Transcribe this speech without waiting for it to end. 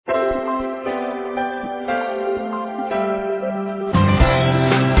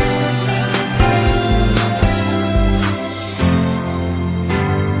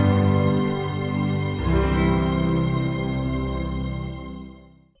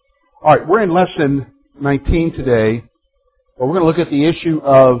All right, we're in lesson 19 today, where we're going to look at the issue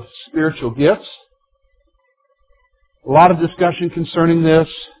of spiritual gifts. A lot of discussion concerning this.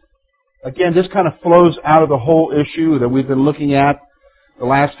 Again, this kind of flows out of the whole issue that we've been looking at the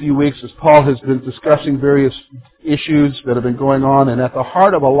last few weeks as Paul has been discussing various issues that have been going on, and at the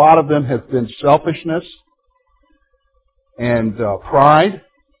heart of a lot of them has been selfishness and pride.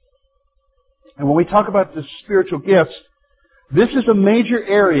 And when we talk about the spiritual gifts, this is a major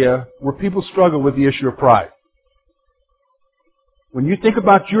area where people struggle with the issue of pride. When you think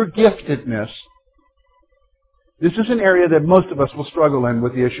about your giftedness, this is an area that most of us will struggle in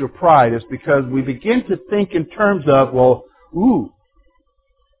with the issue of pride, is because we begin to think in terms of, well,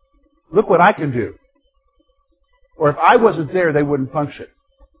 look what I can do. Or if I wasn't there, they wouldn't function.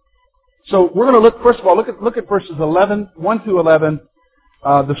 So we're going to look, first of all, look at verses 1 through 11,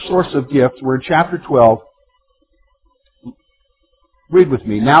 the source of gifts. We're in chapter 12. Read with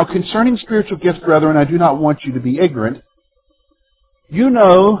me. Now, concerning spiritual gifts, brethren, I do not want you to be ignorant. You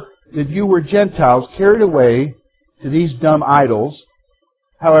know that you were Gentiles carried away to these dumb idols.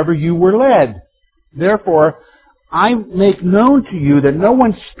 However, you were led. Therefore, I make known to you that no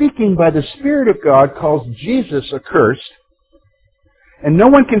one speaking by the Spirit of God calls Jesus accursed, and no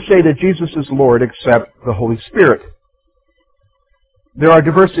one can say that Jesus is Lord except the Holy Spirit. There are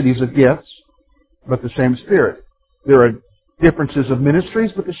diversities of gifts, but the same Spirit. There are differences of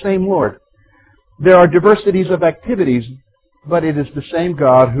ministries, but the same Lord. There are diversities of activities, but it is the same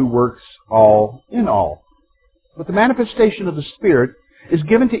God who works all in all. But the manifestation of the Spirit is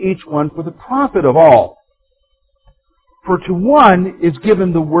given to each one for the profit of all. For to one is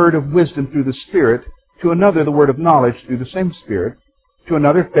given the word of wisdom through the Spirit, to another the word of knowledge through the same Spirit, to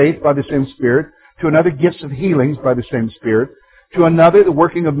another faith by the same Spirit, to another gifts of healings by the same Spirit, to another the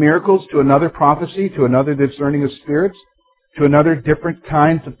working of miracles, to another prophecy, to another the discerning of spirits, to another different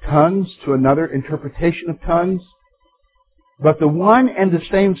kinds of tongues, to another interpretation of tongues. But the one and the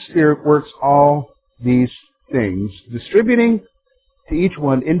same Spirit works all these things, distributing to each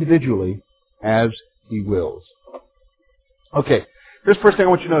one individually as He wills. Okay, here's the first thing I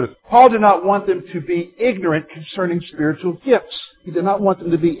want you to notice. Paul did not want them to be ignorant concerning spiritual gifts. He did not want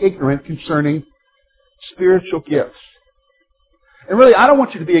them to be ignorant concerning spiritual gifts. And really, I don't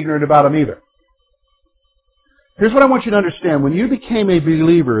want you to be ignorant about them either. Here's what I want you to understand. When you became a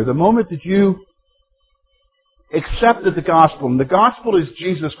believer, the moment that you accepted the gospel, and the gospel is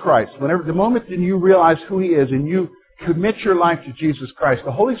Jesus Christ, the moment that you realize who He is and you commit your life to Jesus Christ,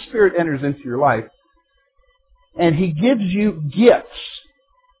 the Holy Spirit enters into your life, and He gives you gifts.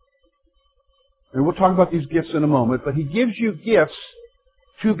 And we'll talk about these gifts in a moment, but He gives you gifts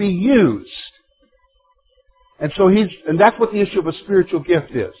to be used. And so and that's what the issue of a spiritual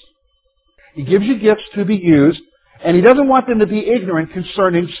gift is. He gives you gifts to be used, and He doesn't want them to be ignorant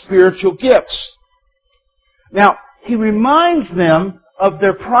concerning spiritual gifts. Now, He reminds them of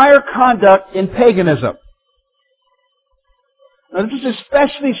their prior conduct in paganism. Now, this is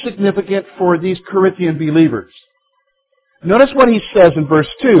especially significant for these Corinthian believers. Notice what he says in verse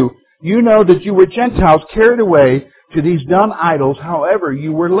 2. You know that you were Gentiles carried away to these dumb idols, however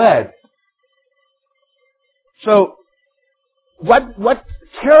you were led. So, what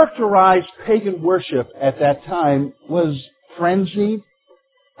characterized pagan worship at that time was frenzied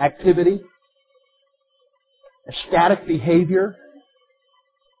activity, ecstatic behavior.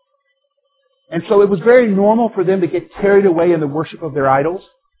 And so it was very normal for them to get carried away in the worship of their idols.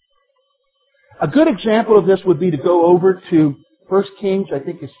 A good example of this would be to go over to 1 Kings, I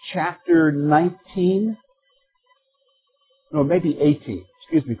think it's chapter 19. No, maybe 18.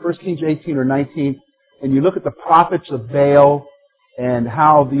 Excuse me, 1 Kings 18 or 19. And you look at the prophets of Baal and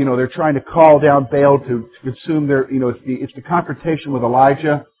how, they're trying to call down Baal to consume their, it's the confrontation with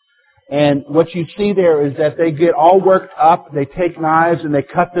Elijah. And what you see there is that they get all worked up, they take knives and they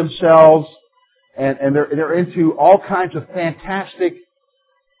cut themselves, and they're into all kinds of fantastic,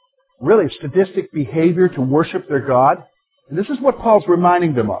 really sadistic behavior to worship their God. And this is what Paul's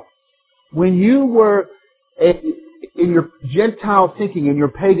reminding them of. When you were in your Gentile thinking, in your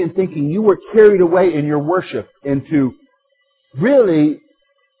pagan thinking, you were carried away in your worship into really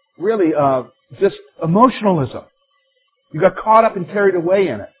just emotionalism. You got caught up and carried away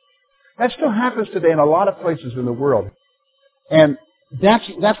in it. That still happens today in a lot of places in the world. And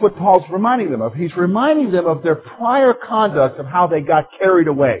that's what Paul's reminding them of. He's reminding them of their prior conduct of how they got carried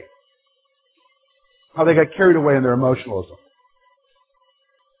away. How they got carried away in their emotionalism.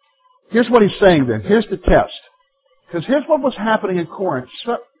 Here's what he's saying then. Here's the test. Because here's what was happening in Corinth.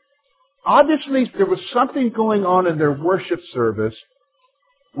 So, obviously, there was something going on in their worship service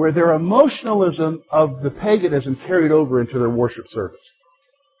where their emotionalism of the paganism carried over into their worship service.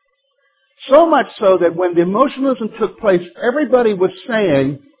 So much so that when the emotionalism took place, everybody was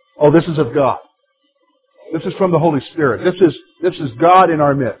saying, oh, this is of God. This is from the Holy Spirit. This is God in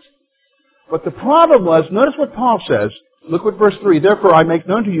our midst. But the problem was, notice what Paul says. Look what verse 3. Therefore I make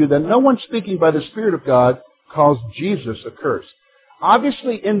known to you that no one speaking by the Spirit of God calls Jesus accursed.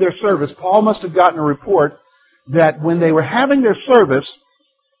 Obviously in their service, Paul must have gotten a report that when they were having their service,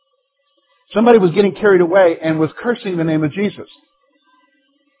 somebody was getting carried away and was cursing the name of Jesus.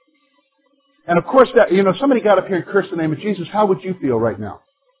 And of course, if somebody got up here and cursed the name of Jesus, how would you feel right now?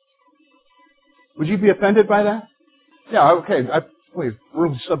 Would you be offended by that? Yeah, okay. We're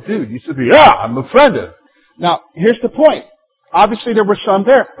really subdued. You should be, I'm offended. Now, here's the point. Obviously, there were some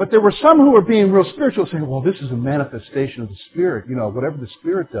there, but there were some who were being real spiritual, saying, well, this is a manifestation of the Spirit, whatever the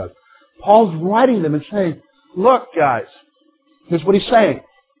Spirit does. Paul's writing them and saying, look, guys, here's what he's saying.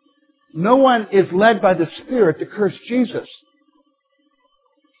 No one is led by the Spirit to curse Jesus.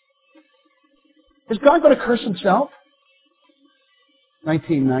 Is God going to curse himself?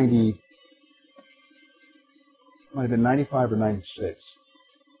 1990, might have been 95 or 96.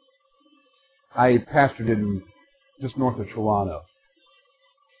 I pastored in just north of Toronto.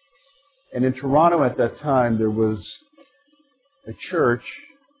 And in Toronto at that time, there was a church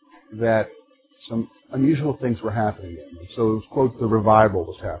that some unusual things were happening in. And so it was, quote, the revival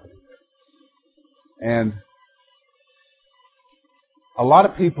was happening. And a lot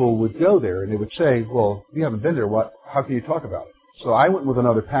of people would go there and they would say, well, you haven't been there, how can you talk about it? So I went with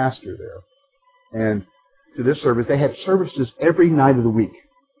another pastor there. And to this service, they had services every night of the week.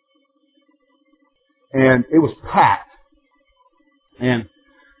 And it was packed. And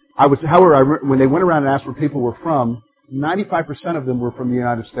however, when they went around and asked where people were from, 95% of them were from the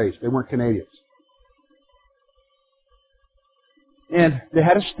United States. They weren't Canadians. And they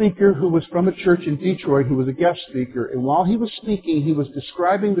had a speaker who was from a church in Detroit who was a guest speaker. And while he was speaking, he was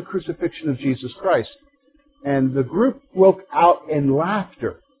describing the crucifixion of Jesus Christ. And the group broke out in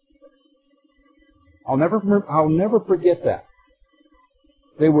laughter. I'll never forget that.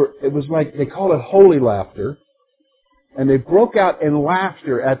 It was like, they call it holy laughter. And they broke out in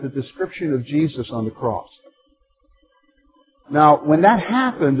laughter at the description of Jesus on the cross. Now, when that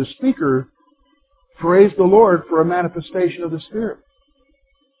happened, the speaker praised the Lord for a manifestation of the Spirit.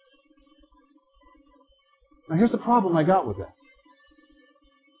 Now, here's the problem I got with that.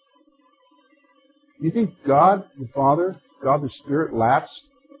 You think God the Father, God the Spirit, laughs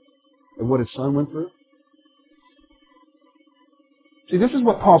at what His Son went through? See, this is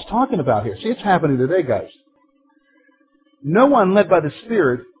what Paul's talking about here. See, it's happening today, guys. No one is led by the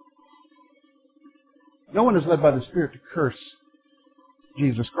Spirit to curse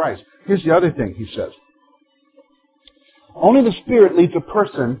Jesus Christ. Here's the other thing he says. Only the Spirit leads a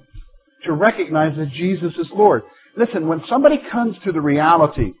person to recognize that Jesus is Lord. Listen, when somebody comes to the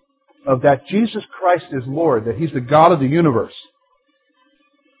reality of that Jesus Christ is Lord, that He's the God of the universe,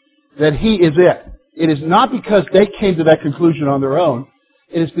 that He is it. It is not because they came to that conclusion on their own.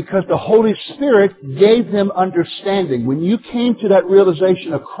 It is because the Holy Spirit gave them understanding. When you came to that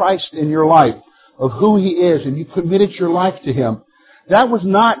realization of Christ in your life, of who He is, and you committed your life to Him, that was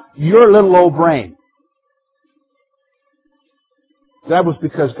not your little old brain. That was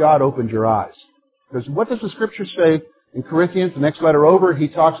because God opened your eyes. Because what does the Scripture say in Corinthians, the next letter over? He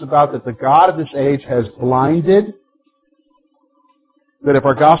talks about that the God of this age has blinded. That if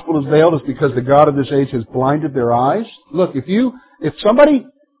our gospel is veiled, it's because the God of this age has blinded their eyes. Look, if somebody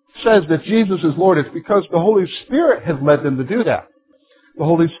says that Jesus is Lord, it's because the Holy Spirit has led them to do that. The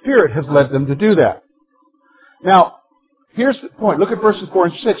Holy Spirit has led them to do that. Now, here's the point. Look at verses 4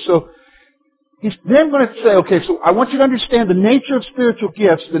 and 6. So, he's then going to say, okay, so I want you to understand the nature of spiritual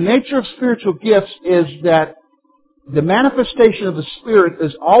gifts. The nature of spiritual gifts is that the manifestation of the Spirit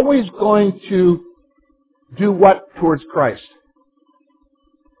is always going to do what towards Christ?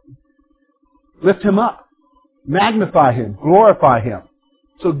 Lift Him up. Magnify Him. Glorify Him.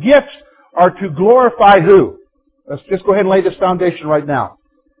 So gifts are to glorify who? Let's just go ahead and lay this foundation right now.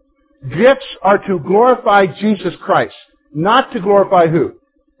 Gifts are to glorify Jesus Christ. Not to glorify who?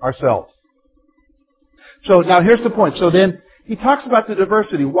 Ourselves. So now here's the point. So then he talks about the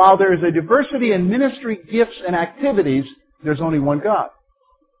diversity. While there is a diversity in ministry, gifts, and activities, there's only one God.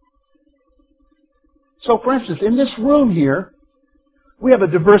 So for instance, in this room here, we have a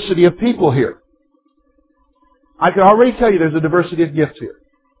diversity of people here. I can already tell you there's a diversity of gifts here.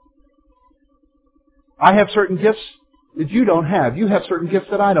 I have certain gifts that you don't have. You have certain gifts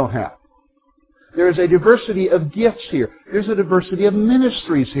that I don't have. There is a diversity of gifts here. There's a diversity of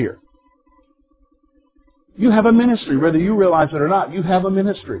ministries here. You have a ministry, whether you realize it or not. You have a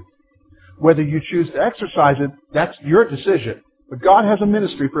ministry. Whether you choose to exercise it, that's your decision. But God has a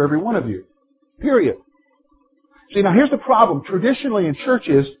ministry for every one of you. Period. See, now here's the problem. Traditionally in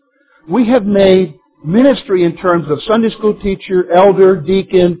churches, we have made ministry in terms of Sunday school teacher, elder,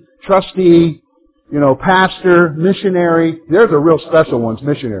 deacon, trustee, pastor, missionary. They're the real special ones,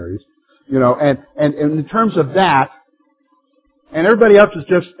 missionaries. And in terms of that, and everybody else is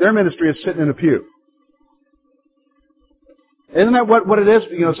just, their ministry is sitting in a pew. Isn't that what it is?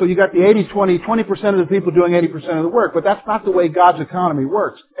 So you got the 80-20, 20% of the people doing 80% of the work, but that's not the way God's economy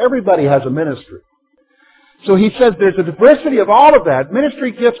works. Everybody has a ministry. So he says there's a diversity of all of that,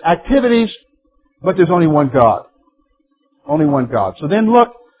 ministry gifts, activities, but there's only one God. Only one God. So then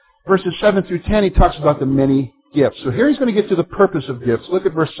look, verses 7 through 10, he talks about the many gifts. So here he's going to get to the purpose of gifts. Look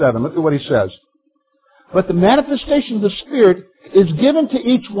at verse 7. Look at what he says. But the manifestation of the Spirit is given to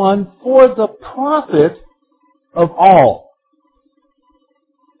each one for the profit of all.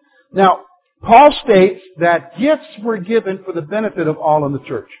 Now, Paul states that gifts were given for the benefit of all in the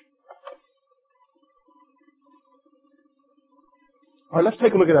church. All right, let's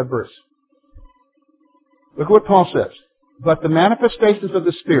take a look at that verse. Look at what Paul says. But the manifestations of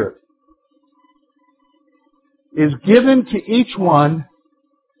the Spirit is given to each one.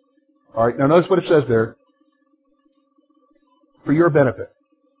 All right, now notice what it says there. For your benefit.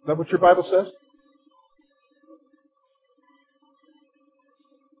 Is that what your Bible says?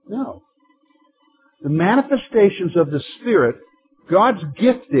 No. The manifestations of the Spirit, God's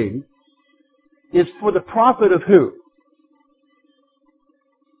gifting, is for the profit of who?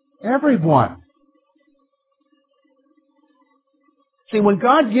 Everyone. See, when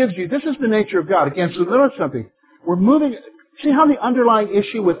God gives you, this is the nature of God. Again, so notice something. We're moving, see how the underlying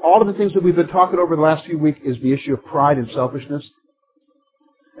issue with all of the things that we've been talking over the last few weeks is the issue of pride and selfishness?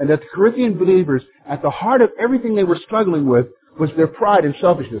 And that the Corinthian believers, at the heart of everything they were struggling with, was their pride and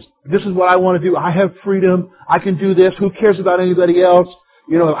selfishness. This is what I want to do. I have freedom. I can do this. Who cares about anybody else?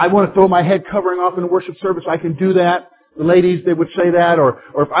 I want to throw my head covering off in a worship service. I can do that. The ladies, they would say that. Or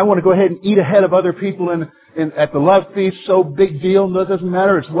if I want to go ahead and eat ahead of other people at the love feast, so big deal. No, it doesn't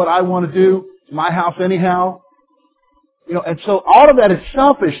matter. It's what I want to do. It's my house anyhow. And so all of that is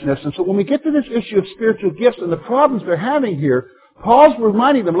selfishness. And so when we get to this issue of spiritual gifts and the problems they're having here, Paul's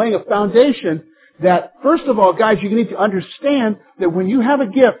reminding them, laying a foundation that, first of all, guys, you need to understand that when you have a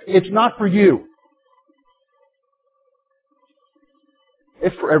gift, it's not for you.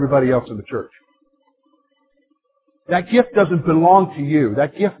 It's for everybody else in the church. That gift doesn't belong to you.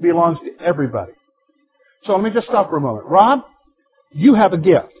 That gift belongs to everybody. So let me just stop for a moment. Rob, you have a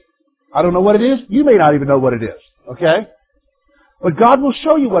gift. I don't know what it is. You may not even know what it is. Okay? But God will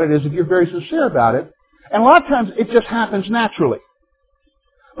show you what it is if you're very sincere about it. And a lot of times it just happens naturally.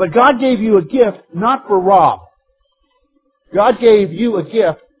 But God gave you a gift not for Rob. God gave you a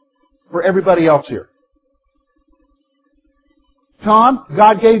gift for everybody else here. Tom,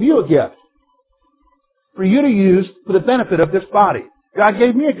 God gave you a gift for you to use for the benefit of this body. God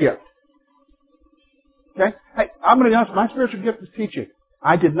gave me a gift. Okay? Hey, I'm going to be honest, my spiritual gift is teaching.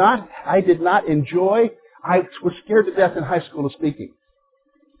 I did not enjoy, I was scared to death in high school of speaking.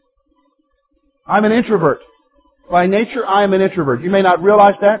 I'm an introvert. By nature, I am an introvert. You may not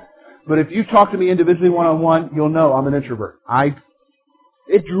realize that, but if you talk to me individually one-on-one, you'll know I'm an introvert.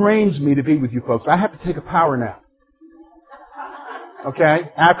 It drains me to be with you folks. I have to take a power nap. Okay?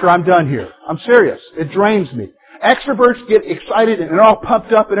 After I'm done here. I'm serious. It drains me. Extroverts get excited and they're all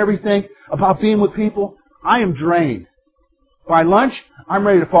pumped up and everything about being with people. I am drained. By lunch, I'm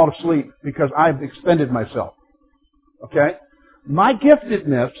ready to fall asleep because I've expended myself. Okay? My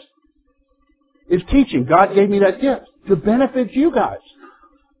giftedness is teaching. God gave me that gift to benefit you guys.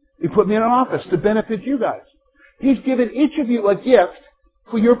 He put me in an office to benefit you guys. He's given each of you a gift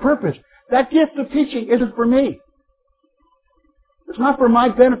for your purpose. That gift of teaching isn't for me. It's not for my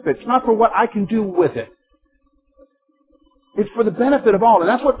benefit. It's not for what I can do with it. It's for the benefit of all. And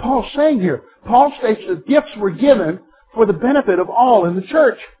that's what Paul's saying here. Paul states that gifts were given for the benefit of all in the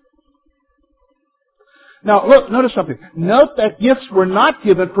church. Now, look, notice something. Note that gifts were not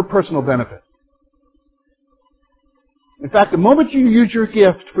given for personal benefit. In fact, the moment you use your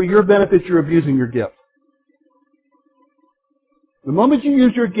gift for your benefit, you're abusing your gift. The moment you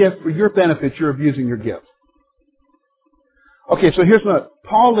use your gift for your benefit, you're abusing your gift. Okay, so here's what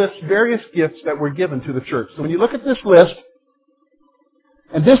Paul lists various gifts that were given to the church. So when you look at this list,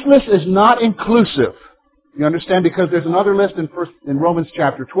 and this list is not inclusive. You understand? Because there's another list in Romans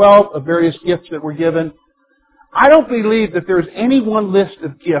chapter 12 of various gifts that were given. I don't believe that there's any one list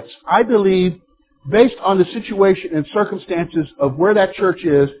of gifts. I believe, based on the situation and circumstances of where that church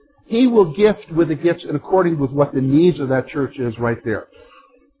is, He will gift with the gifts in according with what the needs of that church is right there.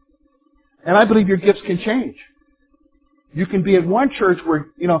 And I believe your gifts can change. You can be in one church where,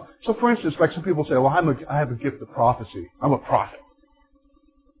 so for instance, like some people say, well, I have a gift of prophecy. I'm a prophet.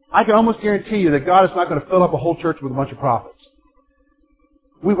 I can almost guarantee you that God is not going to fill up a whole church with a bunch of prophets.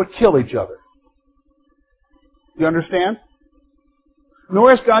 We would kill each other. You understand?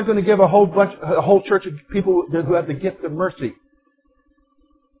 Nor is God going to give a whole church of people who have the gift of mercy.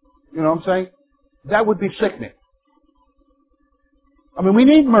 You know what I'm saying? That would be sickening. I mean, we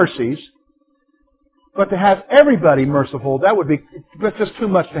need mercies, but to have everybody merciful, that's just too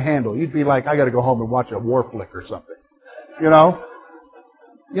much to handle. You'd be like, I got to go home and watch a war flick or something. You know?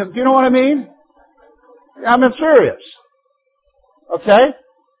 Do you know what I mean? I'm serious. Okay?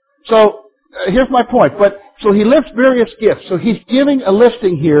 So, here's my point. So he lists various gifts. So he's giving a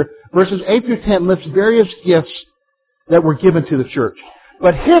listing here. Verses 8 through 10 lists various gifts that were given to the church.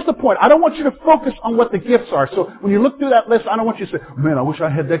 But here's the point. I don't want you to focus on what the gifts are. So when you look through that list, I don't want you to say, man, I wish I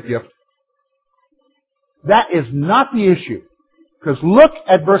had that gift. That is not the issue. Because look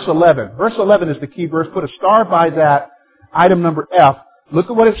at verse 11. Verse 11 is the key verse. Put a star by that, item number F. Look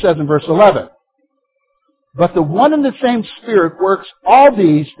at what it says in verse 11. But the one and the same Spirit works all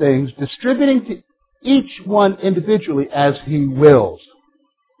these things, distributing to each one individually as He wills.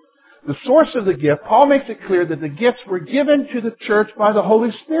 The source of the gift, Paul makes it clear that the gifts were given to the church by the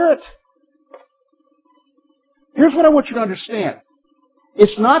Holy Spirit. Here's what I want you to understand.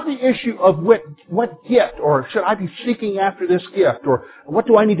 It's not the issue of what gift, or should I be seeking after this gift, or what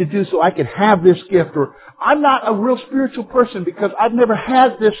do I need to do so I can have this gift, or I'm not a real spiritual person because I've never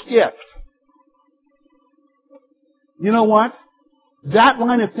had this gift. You know what? That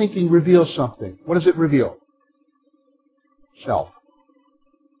line of thinking reveals something. What does it reveal? Self.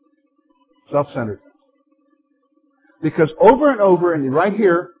 Self-centeredness. Because over and over, and right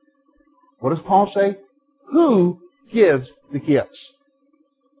here, what does Paul say? Who gives the gifts?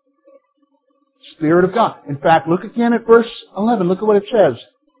 Spirit of God. In fact, look again at verse 11. Look at what it says.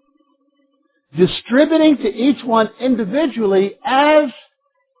 Distributing to each one individually as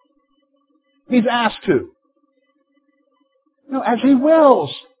he's asked to. No, as he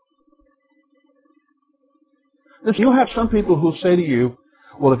wills. Listen, you'll have some people who'll say to you,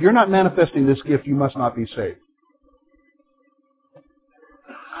 well, if you're not manifesting this gift, you must not be saved.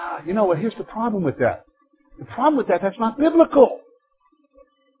 You know what? Here's the problem with that. The problem with that's not biblical.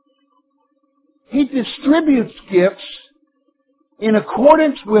 He distributes gifts in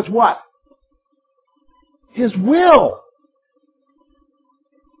accordance with what? His will.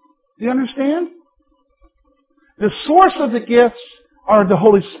 Do you understand? The source of the gifts are the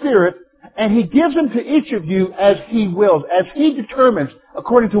Holy Spirit, and He gives them to each of you as He wills, as He determines,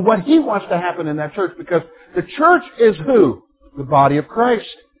 according to what He wants to happen in that church. Because the church is who? The body of Christ.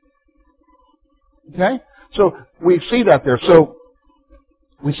 Okay? So we see that there. So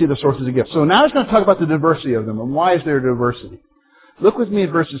we see the sources of gifts. So now he's going to talk about the diversity of them, and why is there diversity? Look with me at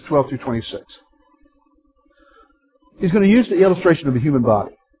verses 12 through 26. He's going to use the illustration of the human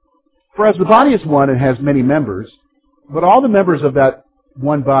body. For as the body is one and has many members, but all the members of that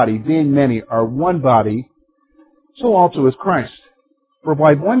one body, being many, are one body, so also is Christ. For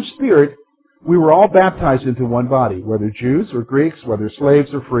by one Spirit we were all baptized into one body, whether Jews or Greeks, whether slaves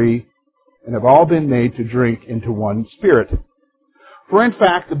or free, and have all been made to drink into one Spirit. For in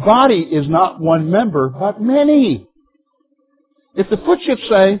fact, the body is not one member, but many. If the foot should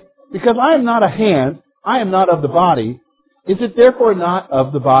say, because I am not a hand, I am not of the body, is it therefore not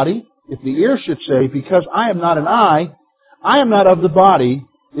of the body? If the ear should say, because I am not an eye, I am not of the body,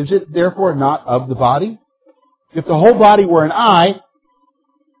 is it therefore not of the body? If the whole body were an eye,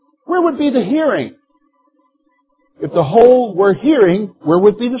 where would be the hearing? If the whole were hearing, where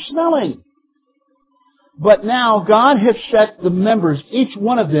would be the smelling? But now God has set the members, each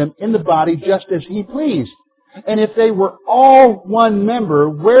one of them, in the body just as He pleased. And if they were all one member,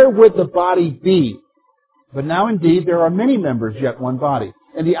 where would the body be? But now indeed there are many members, yet one body.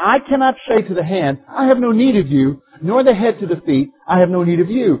 And the eye cannot say to the hand, I have no need of you, nor the head to the feet, I have no need of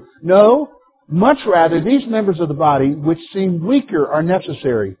you. No, much rather these members of the body, which seem weaker, are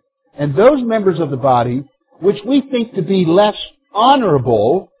necessary. And those members of the body, which we think to be less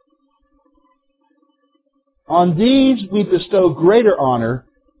honorable, on these we bestow greater honor,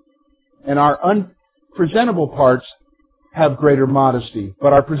 and our unpresentable parts have greater modesty.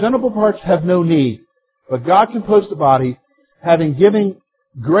 But our presentable parts have no need. But God composed the body, having given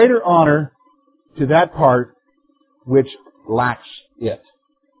greater honor to that part which lacks it.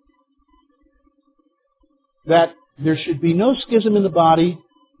 That there should be no schism in the body,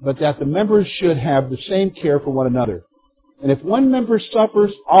 but that the members should have the same care for one another. And if one member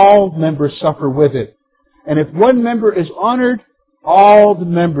suffers, all members suffer with it. And if one member is honored, all the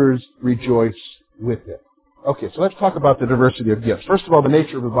members rejoice with it. Okay, so let's talk about the diversity of gifts. First of all, the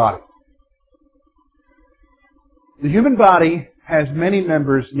nature of the body. The human body has many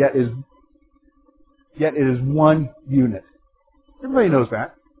members, yet it is one unit. Everybody knows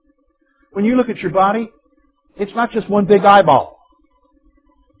that. When you look at your body, it's not just one big eyeball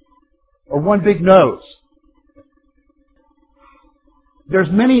or one big nose. There's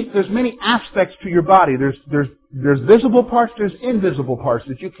many aspects to your body. There's visible parts, there's invisible parts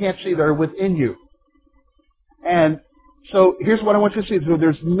that you can't see that are within you. And so here's what I want you to see. So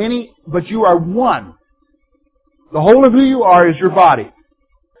there's many, but you are one. The whole of who you are is your body.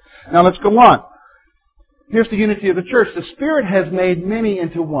 Now let's go on. Here's the unity of the church. The Spirit has made many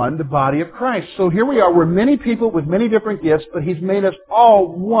into one, the body of Christ. So here we are. We're many people with many different gifts, but He's made us all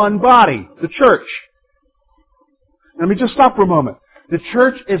one body, the church. Let me just stop for a moment. The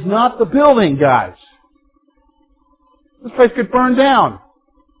church is not the building, guys. This place could burn down.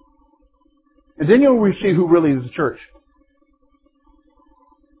 And then you'll see who really is the church.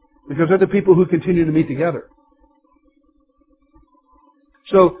 Because they're the people who continue to meet together.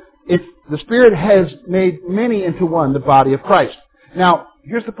 So, the Spirit has made many into one, the body of Christ. Now,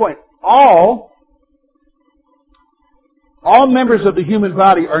 here's the point. All members of the human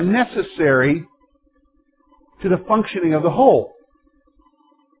body are necessary to the functioning of the whole.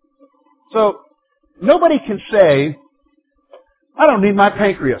 So, nobody can say, I don't need my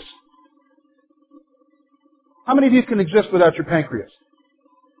pancreas. How many of you can exist without your pancreas?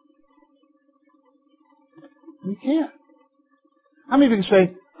 You can't. How many of you can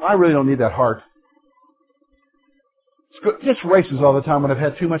say, I really don't need that heart? It just races all the time when I've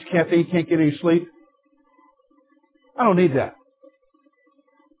had too much caffeine, can't get any sleep. I don't need that.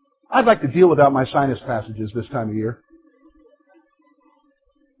 I'd like to deal without my sinus passages this time of year.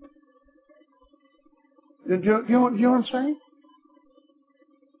 Do you know what I'm saying?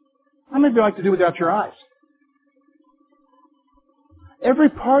 How many of you like to do without your eyes? Every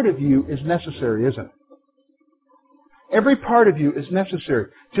part of you is necessary, isn't it? Every part of you is necessary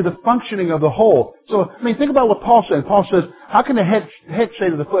to the functioning of the whole. So, think about what Paul said. Paul says, how can the head say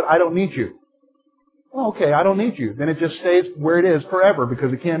to the foot, I don't need you? Well, okay, I don't need you. Then it just stays where it is forever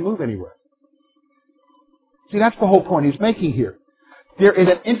because it can't move anywhere. See, that's the whole point he's making here. There is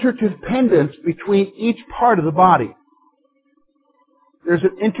an interdependence between each part of the body. There's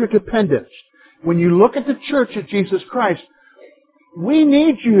an interdependence. When you look at the church of Jesus Christ, we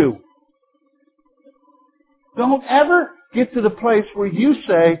need you. Don't ever get to the place where you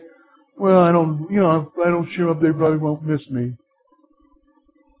say, well, if I don't show up, they probably won't miss me.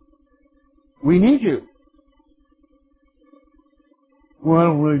 We need you. Well, I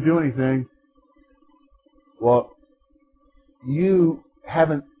don't really do anything. Well, you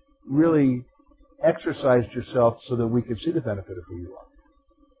haven't really exercised yourself so that we can see the benefit of who you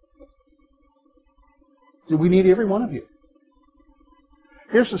are. So we need every one of you.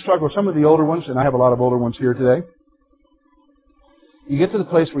 Here's the struggle with some of the older ones, and I have a lot of older ones here today. You get to the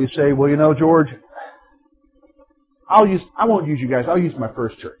place where you say, well, George, I won't use you guys. I'll use my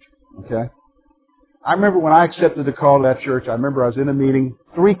first church. Okay? I remember when I accepted the call to that church, I remember I was in a meeting.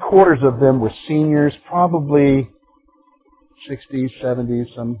 3/4 of them were seniors, probably 60s,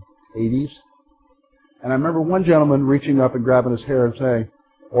 70s, some 80s. And I remember one gentleman reaching up and grabbing his hair and saying,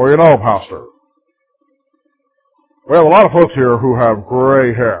 well, Pastor, we have a lot of folks here who have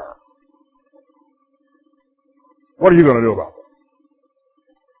gray hair. What are you going to do about it?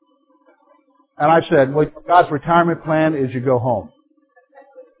 And I said, well, God's retirement plan is you go home.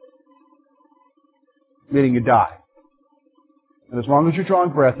 Meaning you die. And as long as you're drawing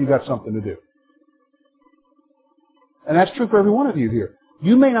breath, you've got something to do. And that's true for every one of you here.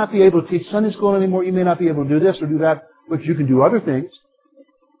 You may not be able to teach Sunday school anymore. You may not be able to do this or do that, but you can do other things.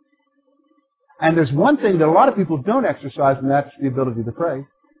 And there's one thing that a lot of people don't exercise, and that's the ability to pray.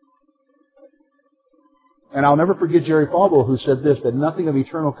 And I'll never forget Jerry Falwell, who said this, that nothing of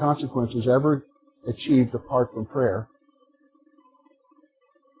eternal consequence is ever achieved apart from prayer.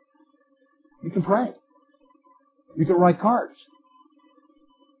 You can pray. You can write cards.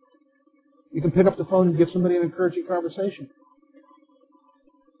 You can pick up the phone and give somebody an encouraging conversation.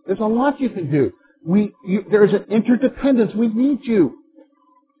 There's a lot you can do. There's an interdependence. We need you.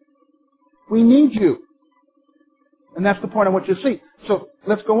 We need you. And that's the point I want you to see. So,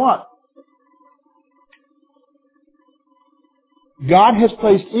 let's go on. God has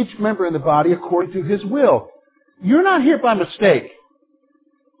placed each member in the body according to His will. You're not here by mistake.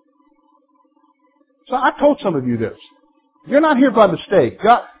 So I told some of you this. You're not here by mistake.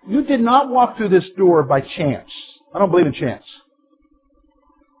 God, you did not walk through this door by chance. I don't believe in chance.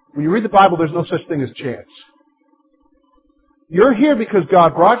 When you read the Bible, there's no such thing as chance. You're here because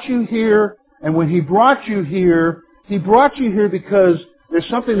God brought you here, And when He brought you here because there's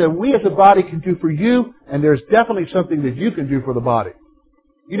something that we as a body can do for you, and there's definitely something that you can do for the body.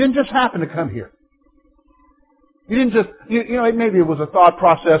 You didn't just happen to come here. You didn't just, maybe it was a thought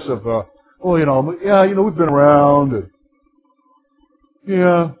process of, we've been around,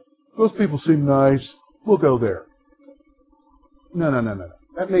 and those people seem nice. We'll go there. No.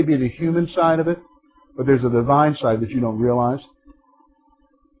 That may be the human side of it, but there's a divine side that you don't realize.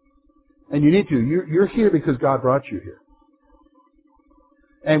 And you need to. You're here because God brought you here.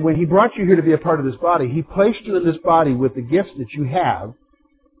 And when He brought you here to be a part of this body, He placed you in this body with the gifts that you have.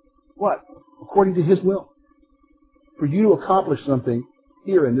 What? According to His will. For you to accomplish something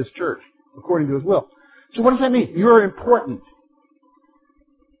here in this church, according to His will. So what does that mean? You're important.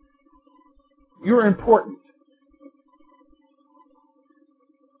 You're important.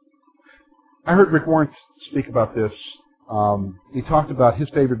 I heard Rick Warren speak about this. He talked about his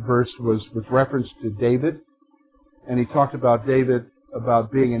favorite verse was with reference to David. And he talked about David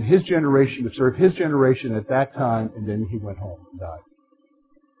about being in his generation, to serve his generation at that time, and then he went home and died.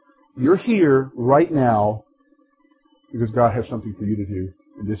 You're here right now because God has something for you to do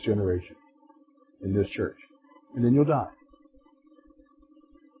in this generation, in this church. And then you'll die.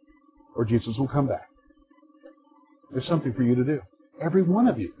 Or Jesus will come back. There's something for you to do. Every one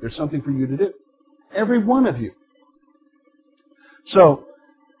of you. There's something for you to do. Every one of you. So,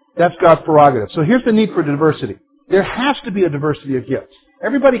 that's God's prerogative. So here's the need for diversity. There has to be a diversity of gifts.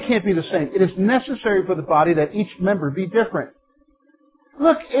 Everybody can't be the same. It is necessary for the body that each member be different.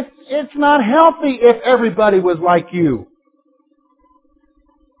 Look, it's not healthy if everybody was like you.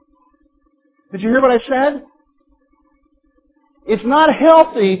 Did you hear what I said? It's not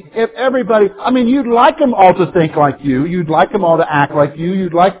healthy if everybody... you'd like them all to think like you. You'd like them all to act like you.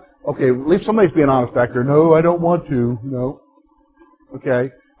 You'd like... Okay, at least somebody's being honest back there. No, I don't want to. No. Okay.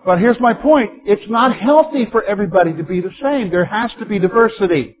 But here's my point. It's not healthy for everybody to be the same. There has to be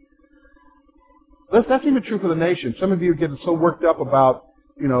diversity. That's even true for the nation. Some of you are getting so worked up about,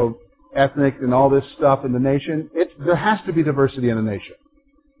 ethnic and all this stuff in the nation. There has to be diversity in a nation.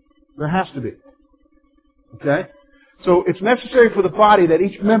 There has to be. Okay? So it's necessary for the body that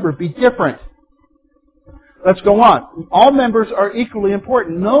each member be different. Let's go on. All members are equally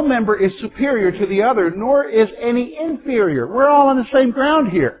important. No member is superior to the other, nor is any inferior. We're all on the same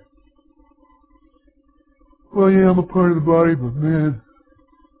ground here. Well, yeah, I'm a part of the body, but man,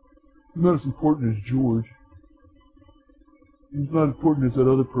 I'm not as important as George. He's not as important as that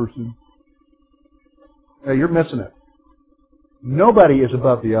other person. Hey, you're missing it. Nobody is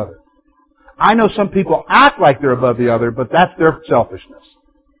above the other. I know some people act like they're above the other, but that's their selfishness.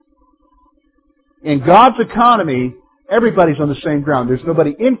 In God's economy, everybody's on the same ground. There's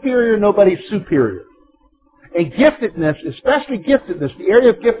nobody inferior, nobody superior. And giftedness, especially giftedness, the area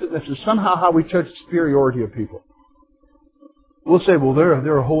of giftedness is somehow how we judge the superiority of people. We'll say, well,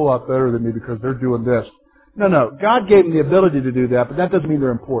 they're a whole lot better than me because they're doing this. No. God gave them the ability to do that, but that doesn't mean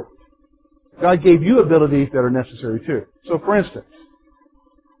they're important. God gave you abilities that are necessary too. So, for instance,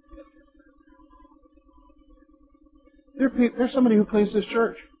 there's somebody who cleans this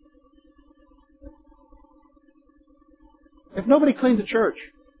church. If nobody cleaned the church,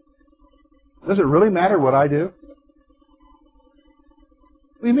 does it really matter what I do?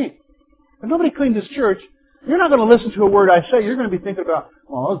 What do you mean? If nobody cleaned this church, you're not going to listen to a word I say. You're going to be thinking about,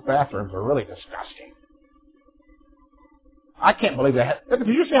 well, those bathrooms are really disgusting. I can't believe that. Did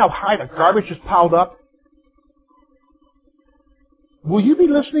you see how high the garbage is piled up? Will you be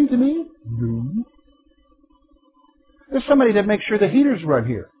listening to me? No. There's somebody that makes sure the heaters run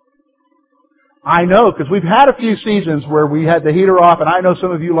here. I know, because we've had a few seasons where we had the heater off, and I know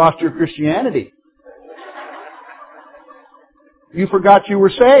some of you lost your Christianity. You forgot you were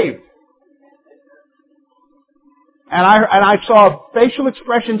saved. And I saw facial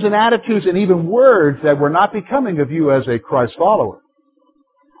expressions and attitudes and even words that were not becoming of you as a Christ follower.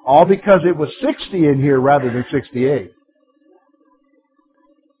 All because it was 60 in here rather than 68.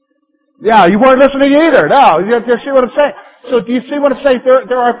 Yeah, you weren't listening either. No, you see what I'm saying? So do you see what I'm saying?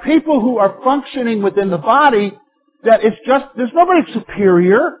 There are people who are functioning within the body that it's just, there's nobody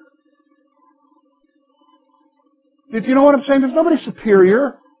superior. If you know what I'm saying? There's nobody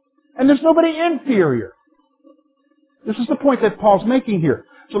superior and there's nobody inferior. This is the point that Paul's making here.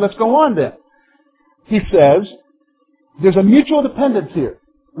 So let's go on then. He says, there's a mutual dependence here.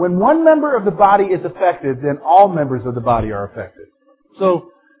 When one member of the body is affected, then all members of the body are affected.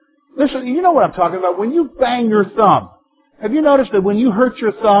 So, listen, you know what I'm talking about. When you bang your thumb, have you noticed that when you hurt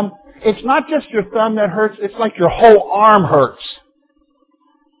your thumb, it's not just your thumb that hurts, it's like your whole arm hurts.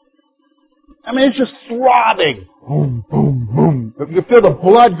 I mean, it's just throbbing. Boom, boom, boom. You can feel the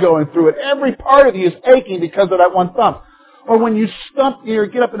blood going through it. Every part of you is aching because of that one thump. Or when you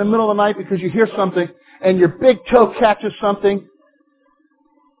get up in the middle of the night because you hear something and your big toe catches something.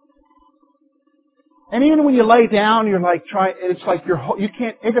 And even when you lay down, you're like it's like you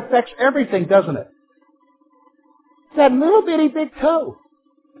can't, it affects everything, doesn't it? That little bitty big toe.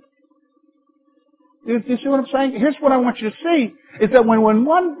 Do you see what I'm saying? Here's what I want you to see, is that when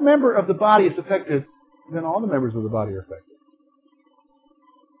one member of the body is affected, then all the members of the body are affected.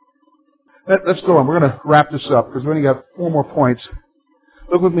 Let's go on. We're going to wrap this up because we only got 4 more points.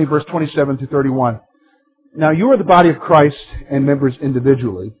 Look with me, verse 27 through 31. Now you are the body of Christ and members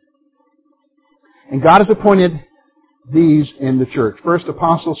individually. And God has appointed these in the church. First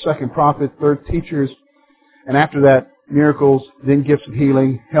apostles, second prophets, third teachers, and after that, miracles, then gifts of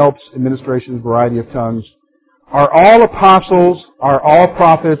healing, helps, administrations, variety of tongues. Are all apostles, are all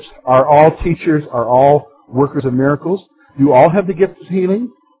prophets, are all teachers, are all workers of miracles? Do all have the gift of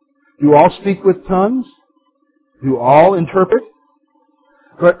healing? Do all speak with tongues? Do all interpret?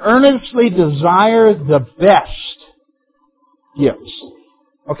 But earnestly desire the best gifts.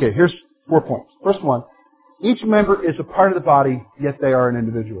 Okay, here's 4 points. First one, each member is a part of the body, yet they are an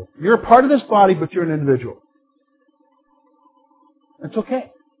individual. You're a part of this body, but you're an individual. It's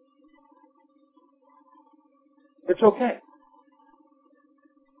okay. It's okay.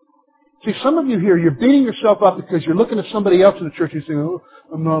 See, some of you here, you're beating yourself up because you're looking at somebody else in the church and saying, "Oh,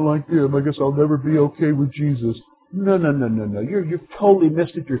 I'm not like them. I guess I'll never be okay with Jesus." No. You've totally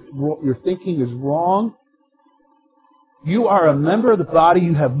missed it. Your thinking is wrong. You are a member of the body.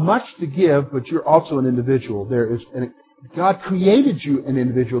 You have much to give, but you're also an individual. God created you an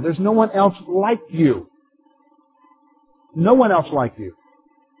individual. There's no one else like you. No one else like you.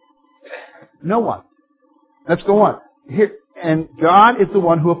 No one. Let's go on. Here, and God is the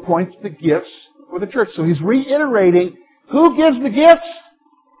one who appoints the gifts for the church. So He's reiterating, who gives the gifts?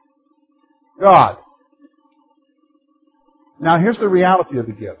 God. Now here's the reality of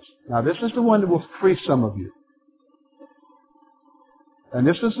the gifts. Now this is the one that will free some of you. And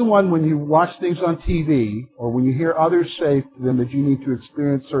this is the one when you watch things on TV, or when you hear others say to them that you need to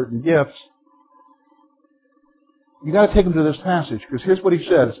experience certain gifts, you got to take them to this passage, because here's what he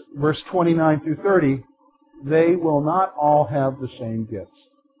says, verse 29 through 30, they will not all have the same gifts.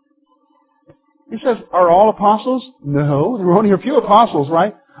 He says, are all apostles? No. There were only a few apostles,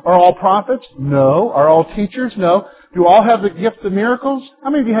 right? Are all prophets? No. Are all teachers? No. Do all have the gift of miracles? How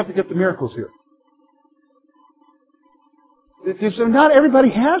many of you have the gift of miracles here? So not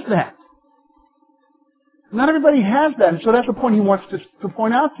everybody has that. Not everybody has that. And so that's the point he wants to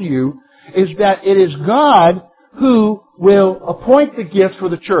point out to you, is that it is God who will appoint the gifts for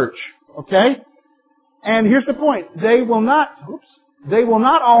the church. Okay? And here's the point. They will not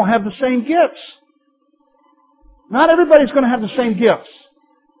all have the same gifts. Not everybody's going to have the same gifts.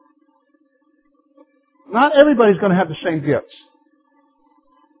 Not everybody's going to have the same gifts.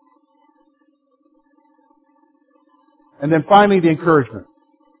 And then finally, the encouragement.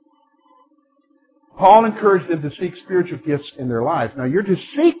 Paul encouraged them to seek spiritual gifts in their lives. Now, you're to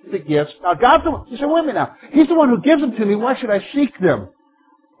seek the gifts. Now, God's the one. You say, wait a minute now. He's the one who gives them to me. Why should I seek them?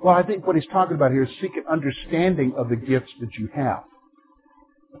 Well, I think what he's talking about here is seek an understanding of the gifts that you have.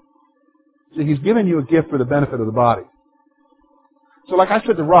 See, he's given you a gift for the benefit of the body. So like I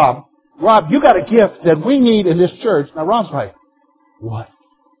said to Rob, you got a gift that we need in this church. Now, Rob's like, what?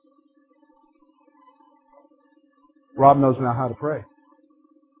 Rob knows now how to pray.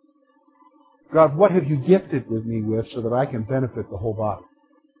 God, what have you gifted with me with so that I can benefit the whole body?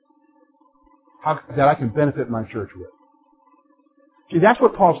 That I can benefit my church with? See, that's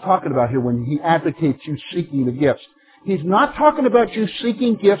what Paul's talking about here when he advocates you seeking the gifts. He's not talking about you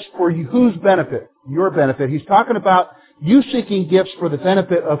seeking gifts for whose benefit? Your benefit. He's talking about you seeking gifts for the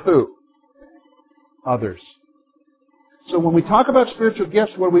benefit of who? Others. So when we talk about spiritual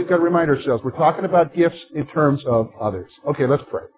gifts, what we've got to remind ourselves, we're talking about gifts in terms of others. Okay, let's pray.